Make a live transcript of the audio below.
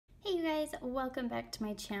you guys, welcome back to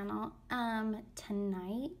my channel.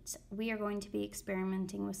 Tonight we are going to be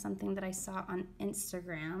experimenting with something that I saw on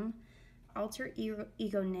Instagram. Alter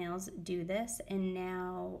Ego Nails do this, and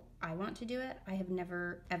now I want to do it. I have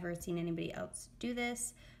never ever seen anybody else do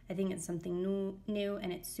this. I think it's something new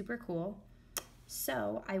and it's super cool.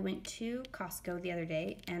 So I went to Costco the other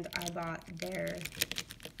day and I bought their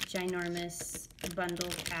ginormous bundle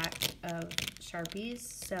pack of Sharpies,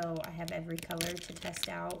 so I have every color to test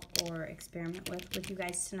out or experiment with you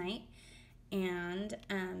guys tonight. And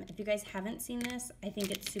if you guys haven't seen this, I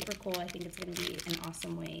think it's super cool. I think it's going to be an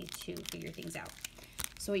awesome way to figure things out.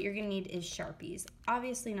 So what you're going to need is Sharpies.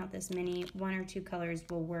 Obviously not this many. 1 or 2 colors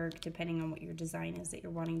will work depending on what your design is that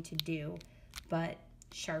you're wanting to do, but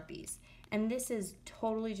Sharpies. And this is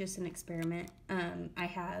totally just an experiment. I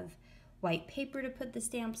have white paper to put the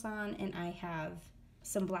stamps on, and I have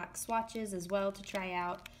some black swatches as well to try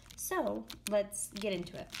out. So let's get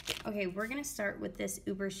into it. Okay, we're gonna start with this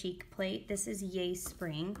Uber Chic plate. This is Yay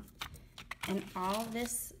Spring, and all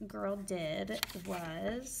this girl did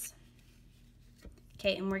was,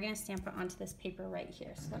 okay, and we're gonna stamp it onto this paper right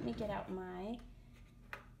here. So let me get out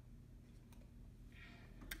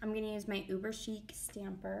I'm gonna use my Uber Chic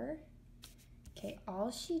stamper. Okay, all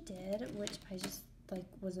she did, which I just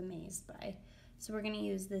was amazed by. So we're gonna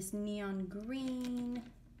use this neon green,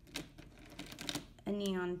 a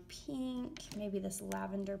neon pink, maybe this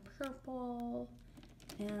lavender purple,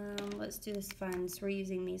 and let's do this fun. So we're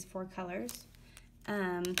using these 4 colors.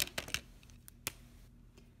 And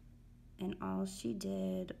all she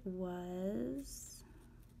did was,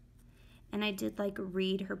 and I did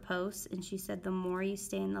read her posts, and she said the more you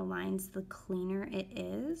stay in the lines, the cleaner it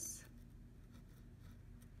is.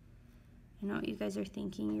 I know what you guys are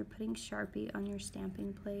thinking. You're putting Sharpie on your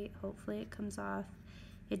stamping plate. Hopefully it comes off.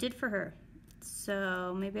 It did for her.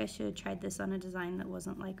 So maybe I should have tried this on a design that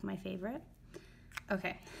wasn't my favorite.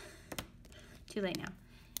 Okay, too late now.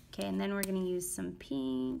 Okay, and then we're gonna use some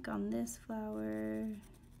pink on this flower.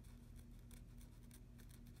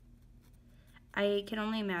 I can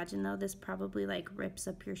only imagine though, this probably rips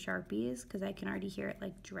up your Sharpies because I can already hear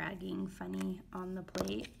it dragging funny on the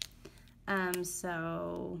plate.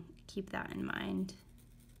 So keep that in mind.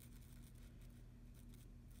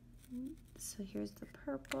 So here's the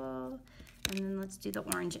purple, and then let's do the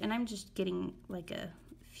orange. And I'm just getting a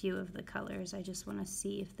few of the colors. I just want to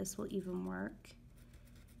see if this will even work.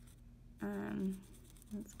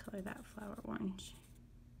 Let's color that flower orange.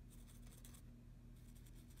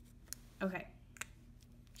 Okay.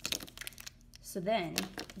 So then,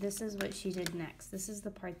 this is what she did next. This is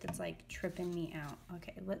the part that's tripping me out.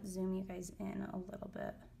 Okay, let's zoom you guys in a little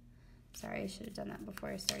bit. Sorry, I should have done that before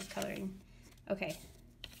I started coloring. Okay,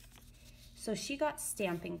 so she got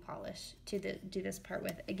stamping polish to do this part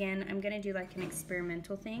with. Again, I'm gonna do an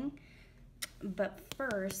experimental thing, but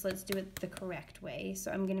first, let's do it the correct way.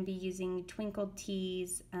 So I'm gonna be using Twinkle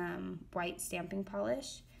T's white stamping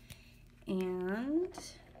polish, and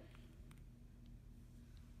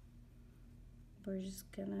we're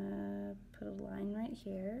just gonna put a line right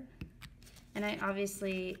here. And I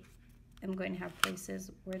obviously am going to have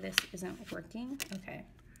places where this isn't working. Okay,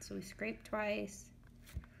 so we scrape twice,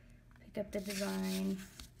 pick up the design.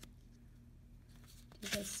 Do you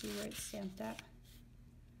guys see where it's stamped at?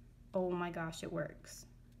 Oh my gosh, it works.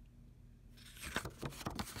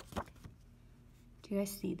 Do you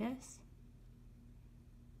guys see this?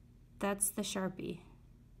 That's the Sharpie.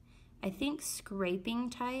 I think scraping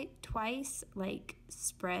twice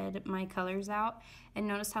spread my colors out, and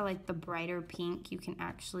notice how the brighter pink, you can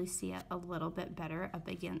actually see it a little bit better up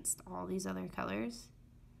against all these other colors.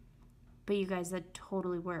 But you guys, that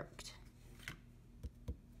totally worked.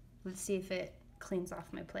 Let's see if it cleans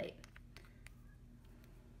off my plate.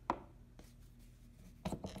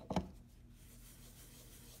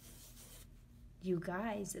 You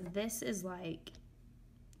guys, this is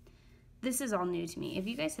this is all new to me. If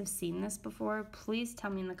you guys have seen this before, please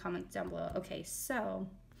tell me in the comments down below. Okay, so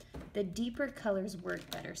the deeper colors work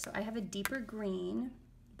better. So I have a deeper green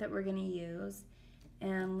that we're gonna use,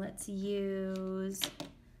 and let's use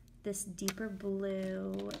this deeper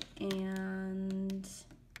blue, and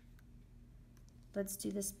let's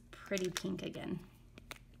do this pretty pink again.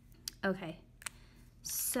 Okay,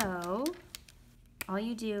 so all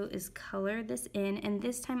you do is color this in, and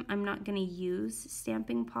this time I'm not gonna use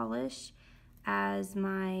stamping polish as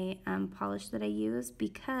my polish that I use,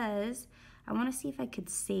 because I wanna see if I could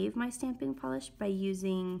save my stamping polish by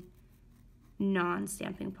using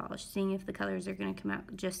non-stamping polish, seeing if the colors are gonna come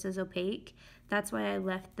out just as opaque. That's why I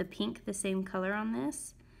left the pink the same color on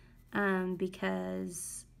this,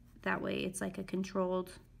 because that way it's a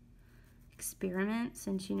controlled experiment,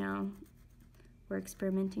 since you know we're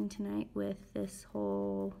experimenting tonight with this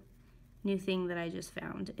whole new thing that I just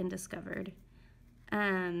found and discovered.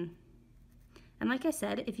 And like I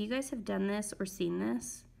said, if you guys have done this or seen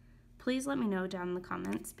this, please let me know down in the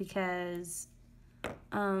comments, because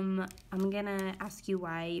I'm gonna ask you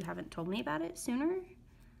why you haven't told me about it sooner.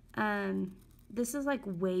 This is like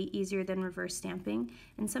way easier than reverse stamping,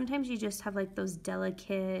 and sometimes you just have like those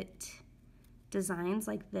delicate designs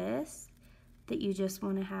like this that you just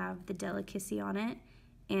want to have the delicacy on it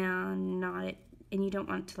and you don't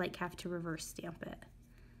want to like have to reverse stamp it.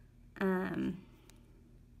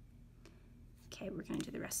 Okay, we're gonna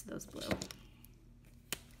do the rest of those blue.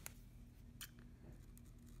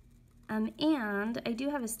 And I do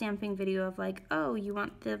have a stamping video of like, oh, you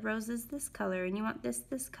want the roses this color and you want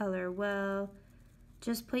this color. Well,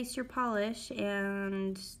 just place your polish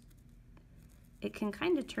and it can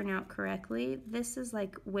kind of turn out correctly. This is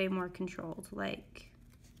like way more controlled. Like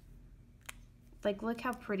look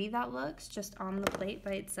how pretty that looks just on the plate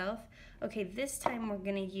by itself. Okay, this time we're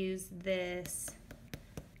gonna use this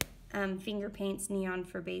Finger Paints Neon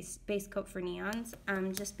for base coat for neons,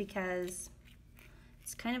 just because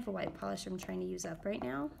it's kind of a white polish I'm trying to use up right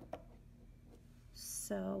now.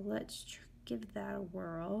 So let's give that a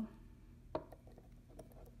whirl.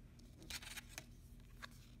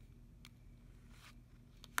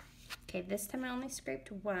 Okay, this time I only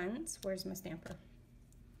scraped once. Where's my stamper?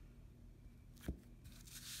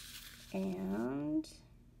 And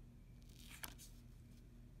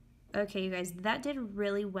okay, you guys, that did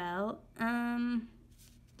really well.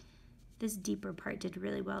 This deeper part did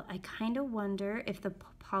really well. I kind of wonder if the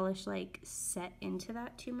polish like set into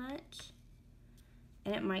that too much.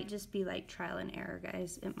 And it might just be like trial and error,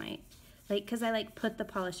 guys. It might, like, cause I like put the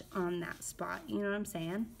polish on that spot. You know what I'm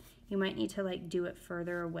saying? You might need to like do it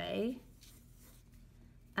further away.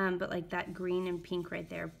 But like that green and pink right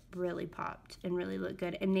there really popped and really looked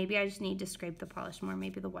good. And maybe I just need to scrape the polish more.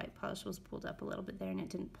 Maybe the white polish was pulled up a little bit there and it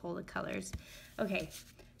didn't pull the colors. Okay,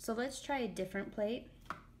 so let's try a different plate.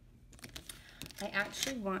 I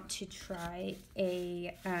actually want to try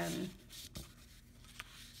a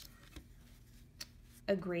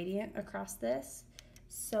gradient across this.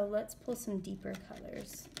 So let's pull some deeper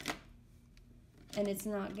colors. And it's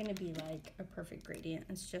not gonna be like a perfect gradient.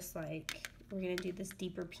 It's just like, we're gonna do this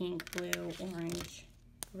deeper pink, blue, orange,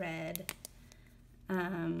 red.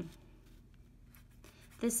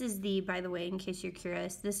 This is the, by the way, in case you're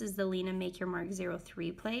curious, this is the Lena Make Your Mark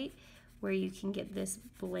 03 plate, where you can get this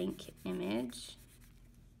blank image.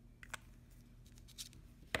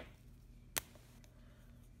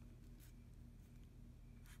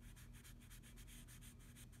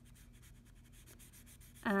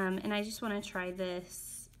 And I just want to try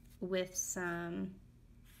this with some,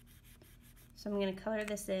 so I'm going to color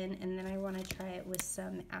this in, and then I want to try it with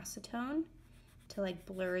some acetone to like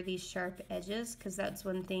blur these sharp edges, because that's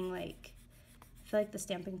one thing, like, I feel like the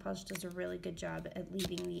stamping polish does a really good job at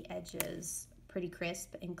leaving the edges pretty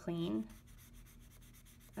crisp and clean.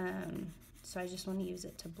 So I just want to use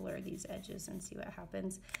it to blur these edges and see what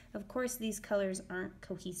happens. Of course, these colors aren't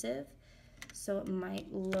cohesive, so it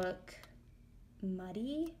might look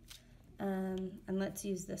muddy. And let's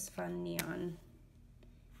use this fun neon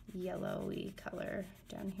yellowy color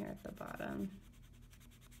down here at the bottom.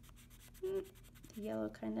 The yellow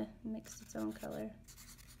kind of mixed its own color.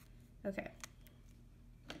 Okay.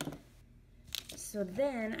 So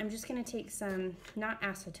then I'm just gonna take some, not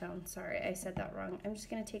acetone, sorry, I said that wrong. I'm just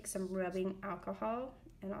gonna take some rubbing alcohol,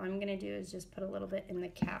 and all I'm gonna do is just put a little bit in the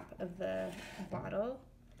cap of the bottle.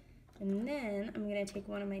 And then I'm gonna take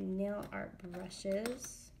one of my nail art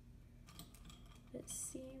brushes that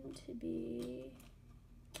seem to be,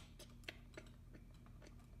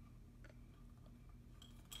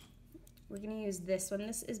 we're gonna use this one.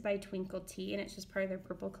 This is by Twinkle and it's just part of their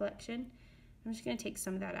purple collection. I'm just gonna take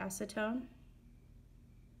some of that acetone,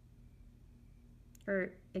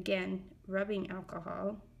 or again, rubbing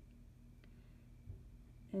alcohol,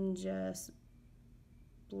 and just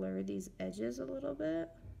blur these edges a little bit.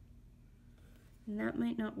 And that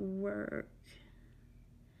might not work.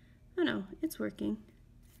 Oh no, it's working.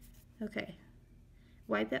 Okay.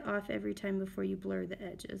 Wipe it off every time before you blur the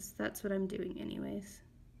edges. That's what I'm doing anyways.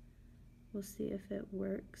 We'll see if it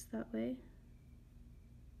works that way.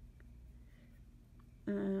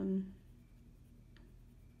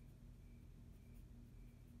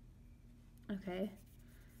 Okay,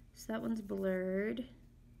 so that one's blurred.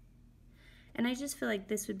 And I just feel like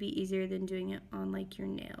this would be easier than doing it on like your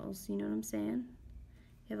nails, you know what I'm saying?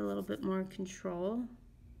 You have a little bit more control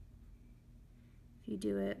if you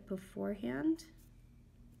do it beforehand.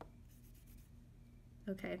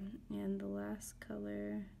 Okay, and the last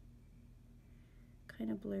color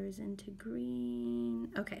kind of blurs into green.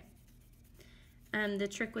 Okay. The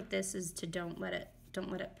trick with this is to don't let it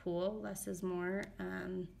pool. Less is more.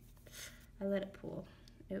 I let it pool.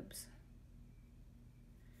 Oops.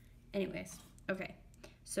 Anyways, okay.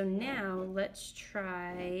 So now let's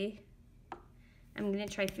try, I'm gonna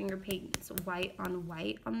try finger paints white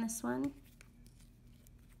on this one.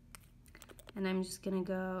 And I'm just gonna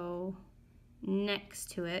go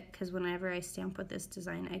next to it, because whenever I stamp with this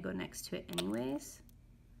design, I go next to it anyways.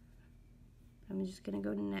 I'm just gonna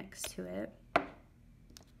go next to it.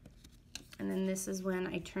 And then this is when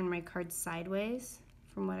I turn my card sideways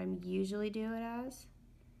from what I usually do it as.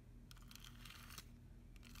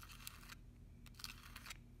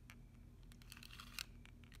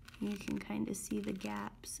 You can kind of see the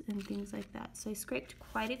gaps and things like that. So I scraped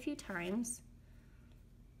quite a few times.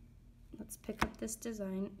 Let's pick up this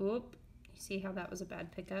design. Oop, you see how that was a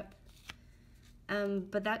bad pickup?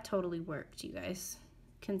 But that totally worked, you guys.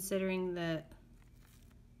 Considering that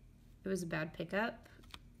it was a bad pickup.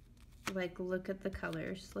 Like, look at the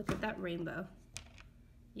colors. Look at that rainbow.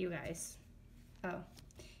 You guys. Oh,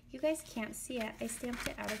 you guys can't see it. I stamped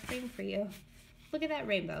it out of frame for you. Look at that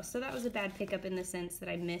rainbow. So that was a bad pickup in the sense that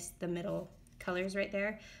I missed the middle colors right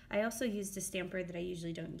there. I also used a stamper that I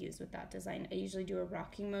usually don't use with that design. I usually do a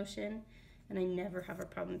rocking motion, and I never have a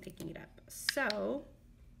problem picking it up. So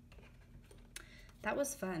that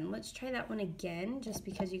was fun. Let's try that one again, just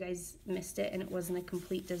because you guys missed it and it wasn't a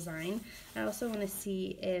complete design. I also want to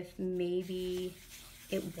see if maybe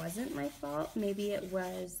it wasn't my fault. Maybe it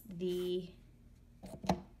was the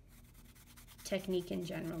technique in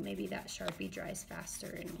general. Maybe that Sharpie dries faster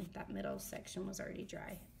and that middle section was already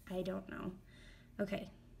dry. I don't know. Okay,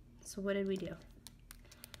 so what did we do?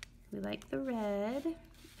 We like the red.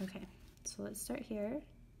 Okay, so let's start here.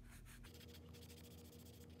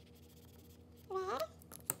 Red,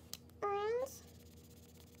 orange,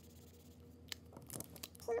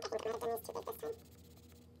 pink. I think I might have done these too big this time.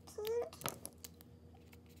 Pink,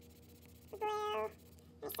 blue.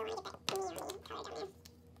 I still want to get that neon color down there.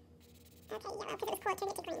 Okay, yellow, because it was cool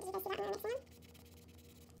turned it to green. Did you guys see that in the next one?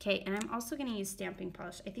 Okay, and I'm also going to use stamping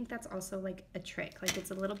polish. I think that's also like a trick. Like,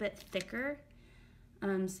 it's a little bit thicker,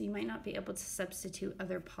 so you might not be able to substitute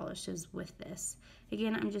other polishes with this.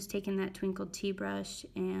 Again, I'm just taking that Twinkle tea brush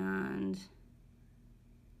and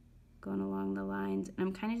going along the lines, and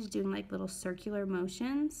I'm kind of just doing like little circular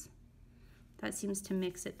motions. That seems to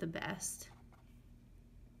mix it the best.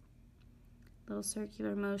 Little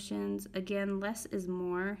circular motions. Again, less is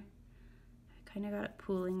more. I kind of got it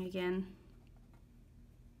pooling again.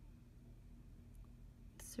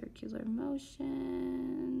 Circular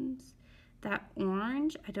motions. That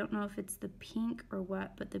orange, I don't know if it's the pink or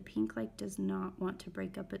what, but the pink like does not want to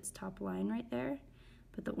break up its top line right there,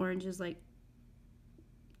 but the orange is like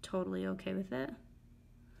totally okay with it.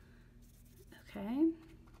 Okay,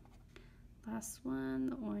 last one,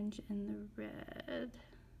 the orange and the red.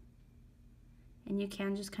 And you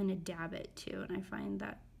can just kind of dab it too, and I find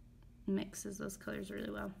that mixes those colors really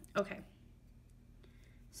well. Okay,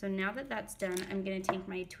 so now that that's done, I'm going to take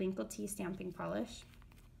my Twinkle Tea stamping polish,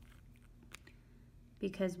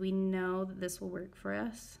 because we know that this will work for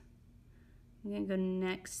us. I'm going to go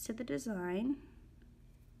next to the design.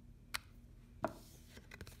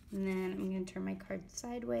 And then I'm going to turn my card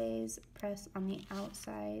sideways, press on the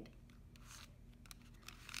outside.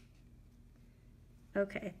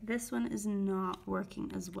 Okay, this one is not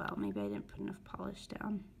working as well. Maybe I didn't put enough polish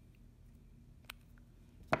down.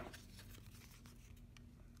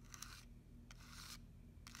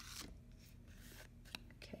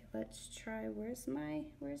 Okay, let's try, where's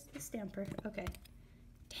the stamper? Okay,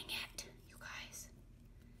 dang it, you guys.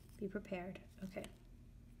 Be prepared, okay.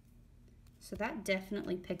 So that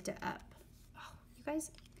definitely picked it up. Oh, you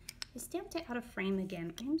guys, I stamped it out of frame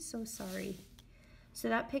again. I'm so sorry. So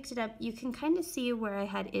that picked it up. You can kind of see where I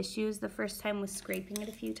had issues the first time with scraping it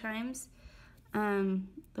a few times.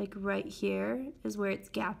 Like right here is where it's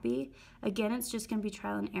gappy. Again, it's just gonna be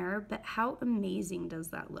trial and error, but how amazing does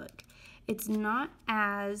that look? It's not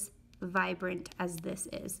as vibrant as this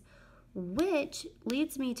is, which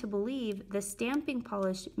leads me to believe the stamping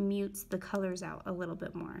polish mutes the colors out a little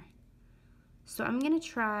bit more. So I'm gonna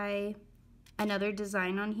try another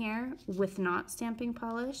design on here with not stamping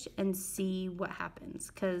polish and see what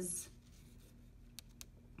happens, because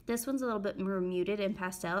this one's a little bit more muted and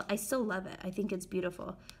pastel. I still love it. I think it's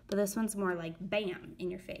beautiful, but this one's more like bam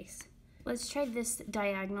in your face. Let's try this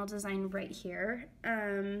diagonal design right here.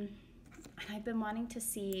 I've been wanting to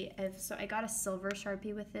see if, so I got a silver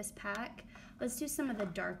Sharpie with this pack. Let's do some of the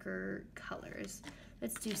darker colors.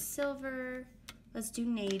 Let's do silver, Let's do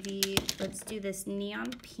navy. Let's do this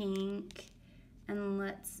neon pink. And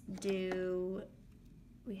let's do,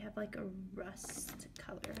 we have like a rust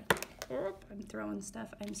color. Oh, I'm throwing stuff.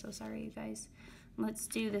 I'm so sorry, you guys. Let's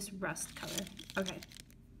do this rust color. Okay.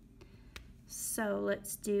 So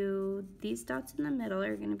let's do, these dots in the middle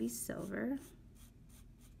are gonna be silver.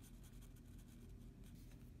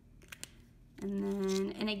 And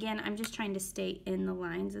then, and again, I'm just trying to stay in the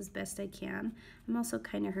lines as best I can. I'm also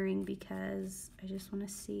kind of hurrying because I just want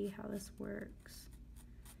to see how this works.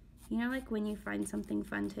 You know, like when you find something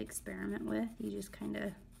fun to experiment with, you just kind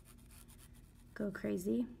of go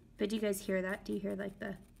crazy. But do you guys hear that? Do you hear like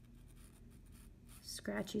the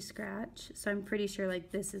scratchy scratch? So I'm pretty sure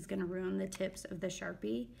like this is gonna ruin the tips of the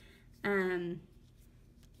Sharpie.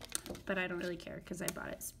 But I don't really care because I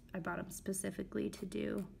bought them specifically to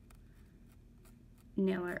do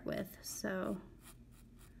nail art with, so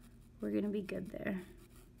we're gonna be good there.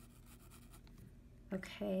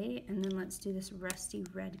 Okay, and then let's do this rusty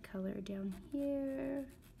red color down here.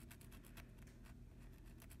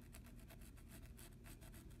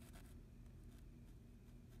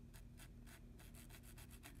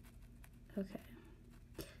 Okay,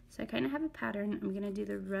 so I kind of have a pattern. I'm gonna do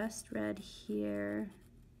the rust red here,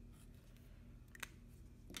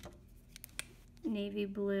 navy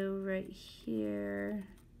blue right here,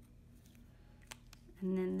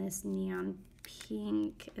 and then this neon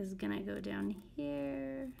pink is gonna go down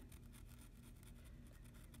here.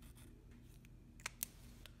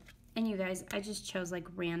 And you guys, I just chose like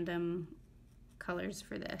random colors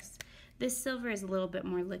for this. This silver is a little bit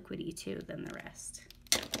more liquidy too than the rest.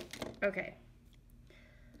 Okay,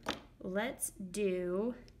 let's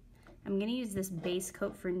do, I'm gonna use this base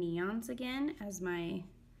coat for neons again as my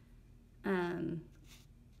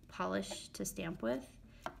polish to stamp with,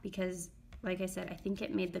 because like I said, I think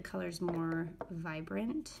it made the colors more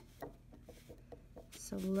vibrant.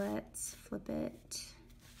 So let's flip it.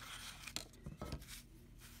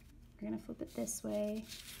 We're gonna flip it this way.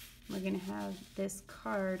 We're gonna have this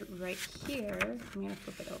card right here. I'm gonna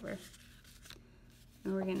flip it over.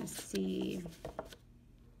 And we're gonna see,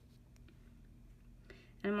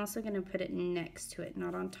 and I'm also gonna put it next to it,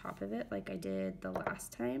 not on top of it like I did the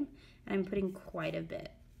last time. And I'm putting quite a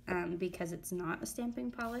bit because it's not a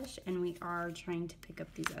stamping polish and we are trying to pick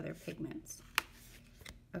up these other pigments.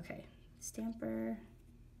 Okay, stamper.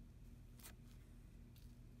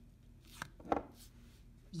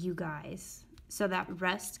 You guys, so that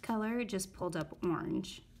rust color just pulled up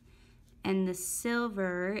orange. And the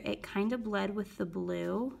silver, it kind of bled with the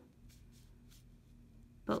blue.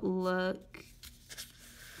 But look,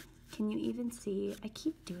 can you even see? I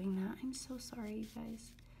keep doing that. I'm so sorry, you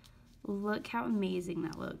guys. Look how amazing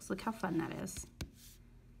that looks. Look how fun that is.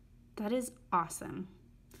 That is awesome.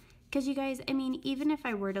 Because you guys, I mean, even if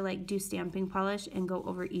I were to like do stamping polish and go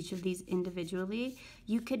over each of these individually,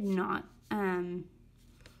 you could not,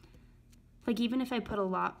 like even if I put a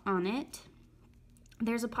lot on it,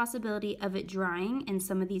 there's a possibility of it drying and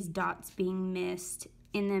some of these dots being missed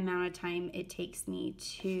in the amount of time it takes me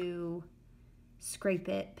to scrape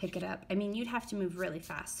it, pick it up. I mean, you'd have to move really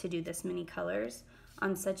fast to do this many colors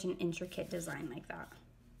on such an intricate design like that.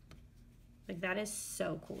 Like that is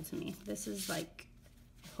so cool to me. This is like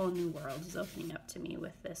a whole new world is opening up to me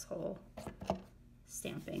with this whole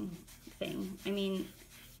stamping thing. I mean,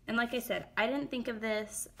 and like I said, I didn't think of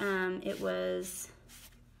this. It was,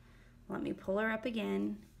 let me pull her up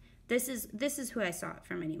again. This is who I saw it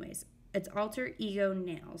from anyways. It's Alter Ego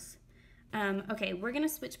Nails. Okay, we're gonna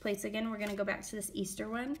switch plates again. We're gonna go back to this Easter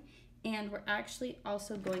one, and we're actually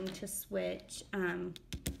also going to switch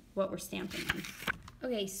what we're stamping on.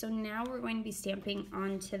 Okay, so now we're going to be stamping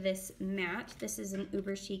onto this mat. This is an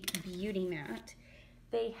Uber Chic Beauty mat.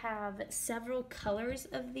 They have several colors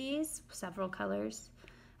of these, several colors.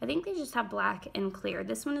 I think they just have black and clear.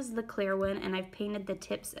 This one is the clear one, and I've painted the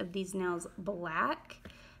tips of these nails black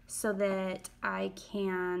so that I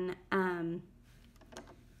can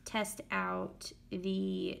test out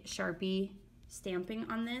the Sharpie stamping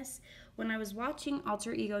on this. When I was watching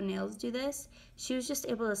Alter Ego Nails do this, she was just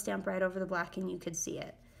able to stamp right over the black and you could see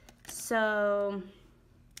it. So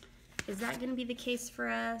is that gonna be the case for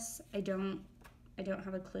us? I don't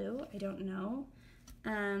have a clue. I don't know.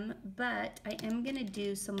 But I am gonna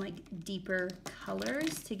do some like deeper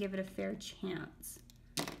colors to give it a fair chance.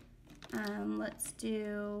 Let's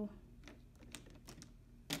do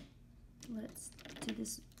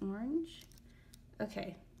this orange.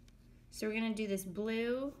 Okay, so we're gonna do this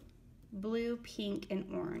blue, pink, and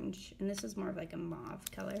orange. And this is more of like a mauve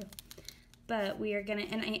color. But we are gonna,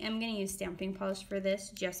 and I am gonna use stamping polish for this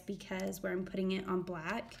just because where I'm putting it on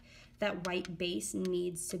black, that white base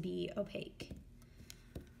needs to be opaque.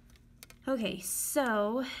 Okay,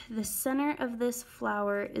 so the center of this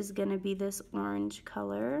flower is gonna be this orange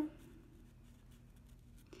color.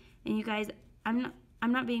 And you guys, I'm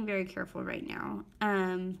not being very careful right now.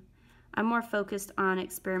 I'm more focused on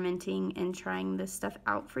experimenting and trying this stuff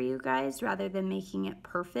out for you guys rather than making it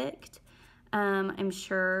perfect. I'm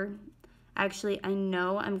sure, actually, I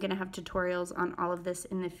know I'm gonna have tutorials on all of this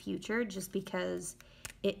in the future just because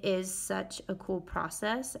it is such a cool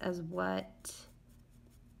process as what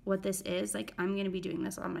this is. Like, I'm gonna be doing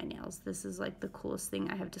this on my nails. This is like the coolest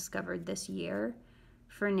thing I have discovered this year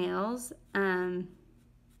for nails.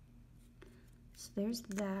 So there's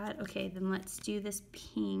that. Okay, then let's do this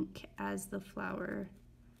pink as the flower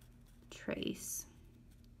trace.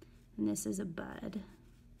 And this is a bud.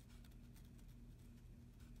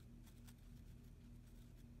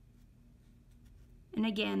 And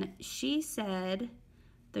again, she said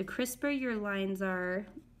the crisper your lines are,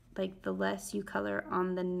 like the less you color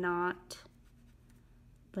on the knot,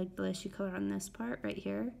 like the less you color on this part right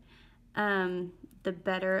here, the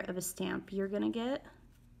better of a stamp you're gonna get.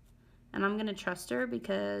 And I'm gonna trust her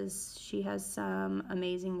because she has some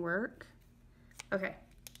amazing work. Okay,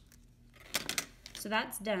 so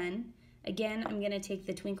that's done. Again, I'm gonna take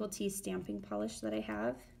the Twinkle Tea stamping polish that I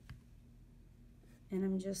have, and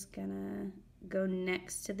I'm just gonna go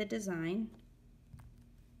next to the design.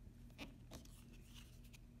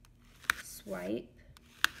 Swipe,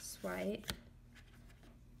 swipe.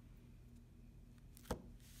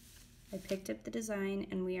 I picked up the design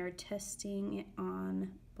and we are testing it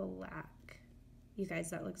on black. You guys,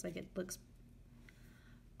 that looks like it looks,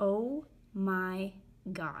 oh my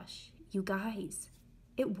gosh. You guys,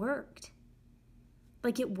 it worked.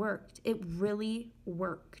 Like, it worked. It really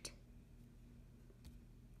worked.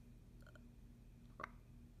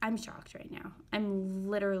 I'm shocked right now. I'm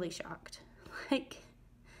literally shocked. Like,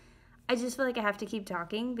 I just feel like I have to keep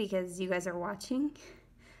talking because you guys are watching.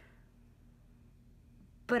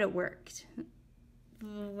 But it worked.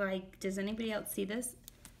 Like, does anybody else see this?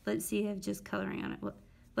 Let's see if just coloring on it.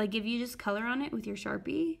 Like, if you just color on it with your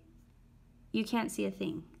Sharpie, you can't see a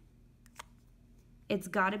thing. It's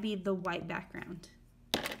gotta be the white background.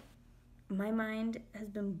 My mind has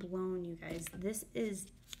been blown, you guys. This is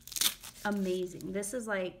amazing. This is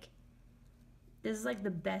like the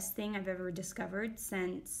best thing I've ever discovered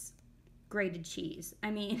since grated cheese. I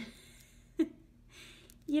mean,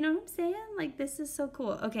 you know what I'm saying? Like, this is so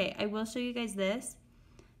cool. Okay, I will show you guys this.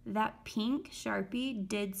 That pink Sharpie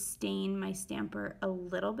did stain my stamper a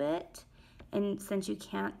little bit. And since you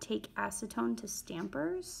can't take acetone to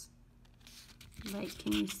stampers, like,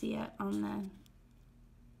 can you see it on the,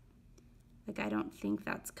 like, I don't think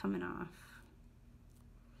that's coming off.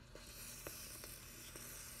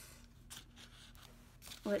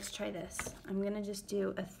 Let's try this. I'm gonna just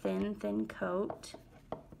do a thin coat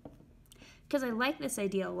because I like this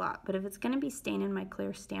idea a lot, but if it's gonna be staining my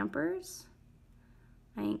clear stampers,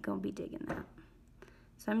 I ain't gonna be digging that.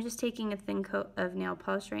 So I'm just taking a thin coat of nail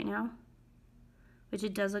polish right now, which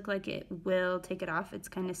it does look like it will take it off. It's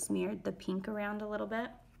kind of smeared the pink around a little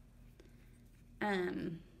bit.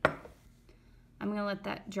 I'm gonna let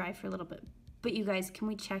that dry for a little bit. But you guys, can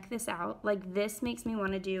we check this out? Like, this makes me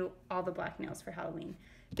want to do all the black nails for Halloween.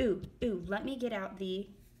 Ooh, let me get out the,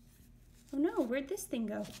 oh no, where'd this thing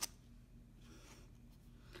go?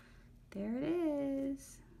 There it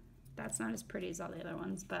is. That's not as pretty as all the other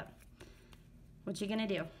ones, but what you gonna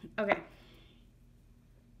do? Okay.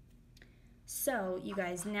 So, you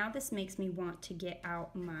guys, now this makes me want to get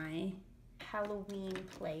out my Halloween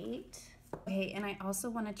plate. Okay, and I also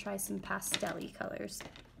want to try some pastel-y colors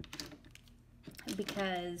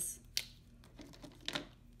because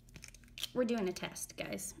we're doing a test,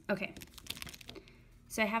 guys. Okay,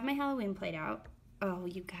 so I have my Halloween plate out. Oh,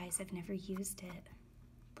 you guys, I've never used it.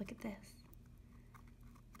 Look at this.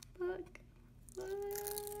 Look.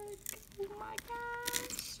 Oh my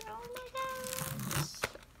gosh. Oh my gosh.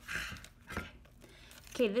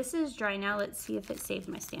 Okay, this is dry now. Let's see if it saved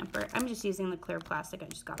my stamper. I'm just using the clear plastic I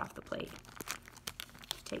just got off the plate.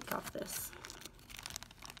 Take off this.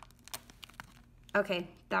 Okay,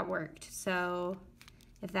 that worked. So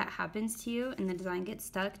if that happens to you and the design gets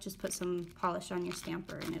stuck, just put some polish on your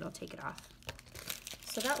stamper and it'll take it off.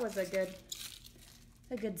 So that was a good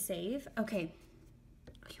save. Okay.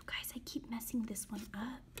 You guys, I keep messing this one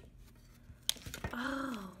up.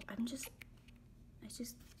 Oh, I just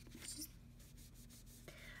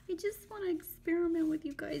want to experiment with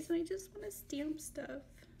you guys and I just want to stamp stuff.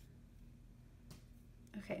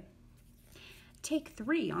 Okay. Take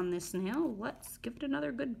 3 on this nail. Let's give it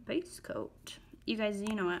another good base coat. You guys,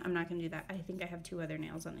 you know what? I'm not going to do that. I think I have 2 other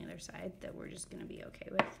nails on the other side that we're just going to be okay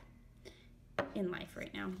with. in life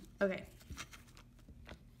right now. Okay.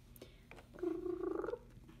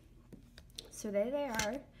 So there they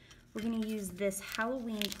are. We're gonna use this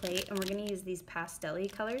Halloween plate and we're gonna use these pastel-y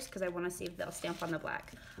colors because I wanna see if they'll stamp on the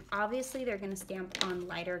black. Obviously they're gonna stamp on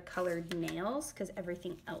lighter colored nails because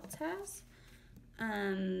everything else has.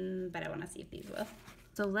 But I wanna see if these will.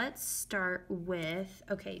 So let's start with,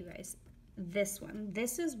 okay you guys, this one.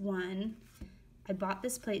 This is one, I bought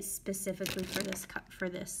this plate specifically for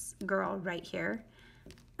this girl right here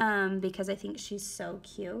because I think she's so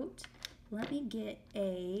cute. Let me get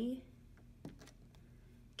a,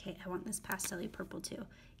 okay, I want this pastel-y purple too.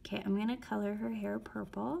 Okay, I'm gonna color her hair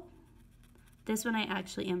purple. This one I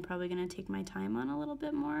actually am probably gonna take my time on a little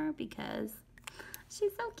bit more because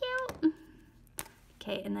she's so cute.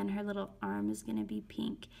 Okay, and then her little arm is gonna be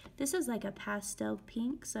pink. This is like a pastel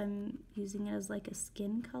pink, so I'm using it as like a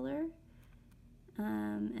skin color.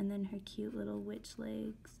 And then her cute little witch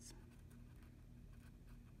legs.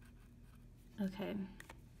 Okay,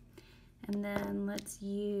 and then let's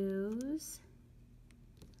use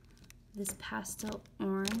this pastel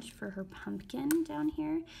orange for her pumpkin down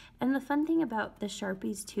here. And the fun thing about the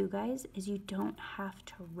Sharpies too, guys, is you don't have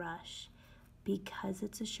to rush. Because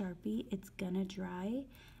it's a Sharpie, it's gonna dry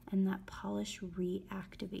and that polish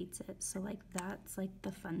reactivates it. So like that's like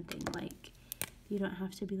the fun thing. Like you don't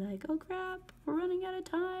have to be like, oh crap, we're running out of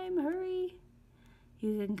time, hurry.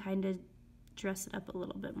 You can kind of dress it up a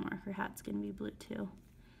little bit more. Her hat's gonna be blue too.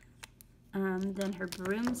 Then her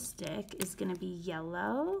broomstick is gonna be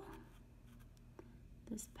yellow.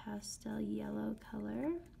 This pastel yellow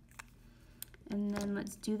color. And then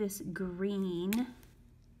let's do this green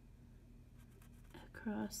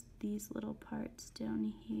across these little parts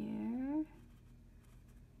down here.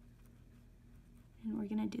 And we're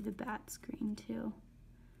gonna do the bat's green too.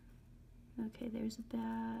 Okay, there's a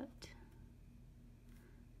bat.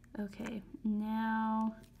 Okay,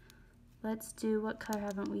 now let's do, what color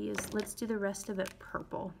haven't we used? Let's do the rest of it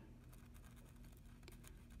purple.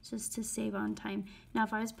 Just to save on time. Now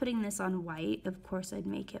if I was putting this on white, of course I'd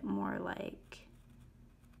make it more like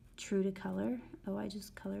true to color. Oh, I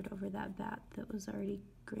just colored over that bat that was already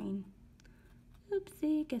green.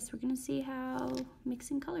 Oopsie, guess we're gonna see how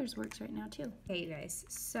mixing colors works right now too. Okay, you guys,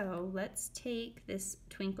 so let's take this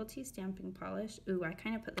Twinkle tea stamping polish. Ooh, I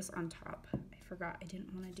kind of put this on top. I forgot, I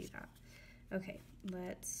didn't want to do that. Okay,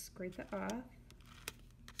 let's scrape it off.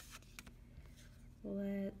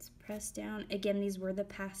 Let's press down. Again, these were the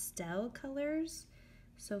pastel colors,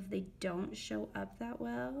 so if they don't show up that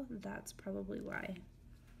well, that's probably why.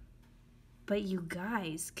 But you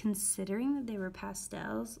guys, considering that they were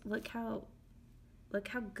pastels, look how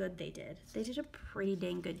good they did. They did a pretty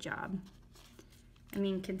dang good job. I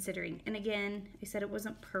mean, considering. And again, I said it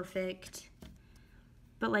wasn't perfect,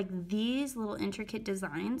 but like these little intricate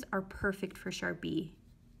designs are perfect for Sharpie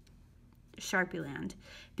land,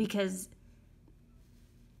 because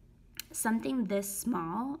something this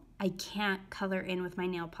small, I can't color in with my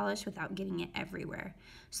nail polish without getting it everywhere.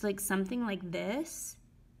 So like something like this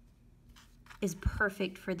is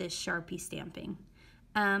perfect for this Sharpie stamping.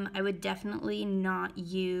 I would definitely not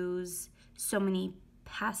use so many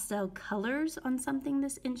pastel colors on something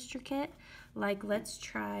this intricate. Like let's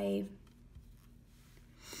try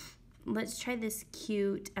this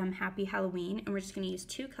cute Happy Halloween, and we're just gonna use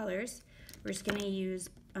two colors. We're just gonna use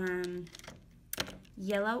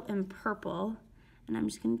yellow and purple, and I'm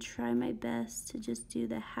just gonna try my best to just do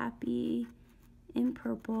the happy in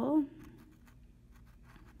purple.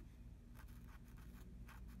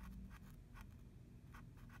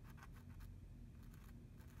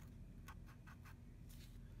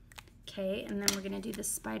 Okay, and then we're gonna do the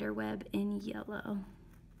spider web in yellow.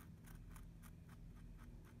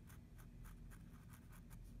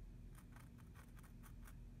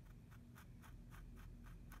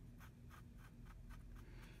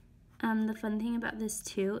 The fun thing about this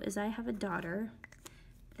too is I have a daughter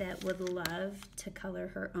that would love to color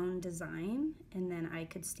her own design, and then I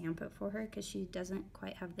could stamp it for her because she doesn't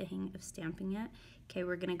quite have the hang of stamping yet. Okay,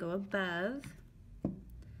 we're gonna go above. I'm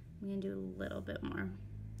gonna do a little bit more.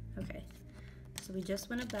 Okay, so we just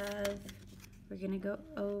went above. We're gonna go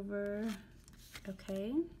over.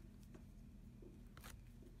 Okay.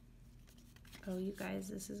 Oh, you guys,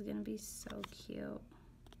 this is gonna be so cute.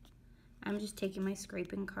 I'm just taking my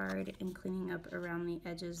scraping card and cleaning up around the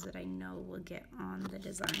edges that I know will get on the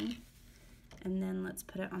design. And then let's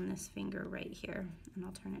put it on this finger right here, and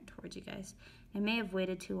I'll turn it towards you guys. I may have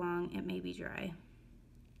waited too long, it may be dry.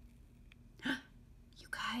 You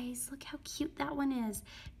guys, look how cute that one is.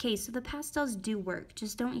 Okay, so the pastels do work.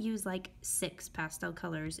 Just don't use like 6 pastel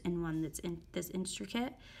colors in one that's in this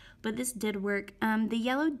intricate. but this did work. The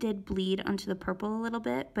yellow did bleed onto the purple a little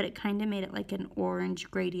bit, but it kind of made it like an orange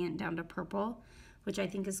gradient down to purple, which I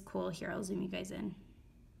think is cool. Here, I'll zoom you guys in.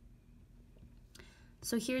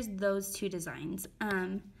 So here's those two designs.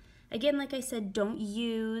 Again, like I said, don't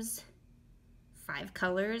use 5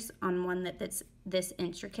 colors on one that's this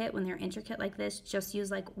intricate. When they're intricate like this, just use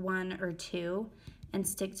like 1 or 2 and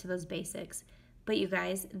stick to those basics. But you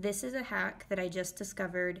guys, this is a hack that I just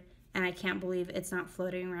discovered, and I can't believe it's not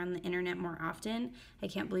floating around the internet more often. I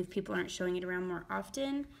can't believe people aren't showing it around more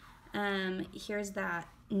often. Here's that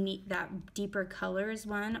deeper colors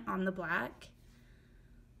one on the black.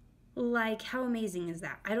 Like, how amazing is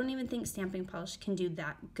that? I don't even think stamping polish can do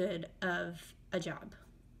that good of a job.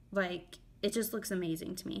 Like, it just looks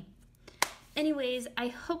amazing to me. Anyways, I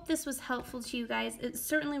hope this was helpful to you guys. It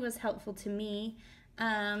certainly was helpful to me.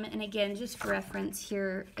 And again, just for reference,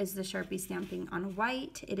 here is the Sharpie stamping on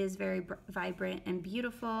white. It is very vibrant and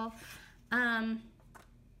beautiful.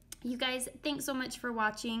 You guys, thanks so much for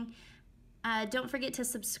watching. Don't forget to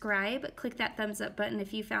subscribe. Click that thumbs up button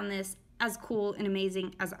if you found this as cool and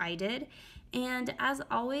amazing as I did. And as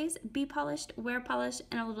always, be polished, wear polish,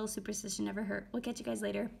 and a little superstition never hurt. We'll catch you guys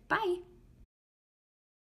later. Bye!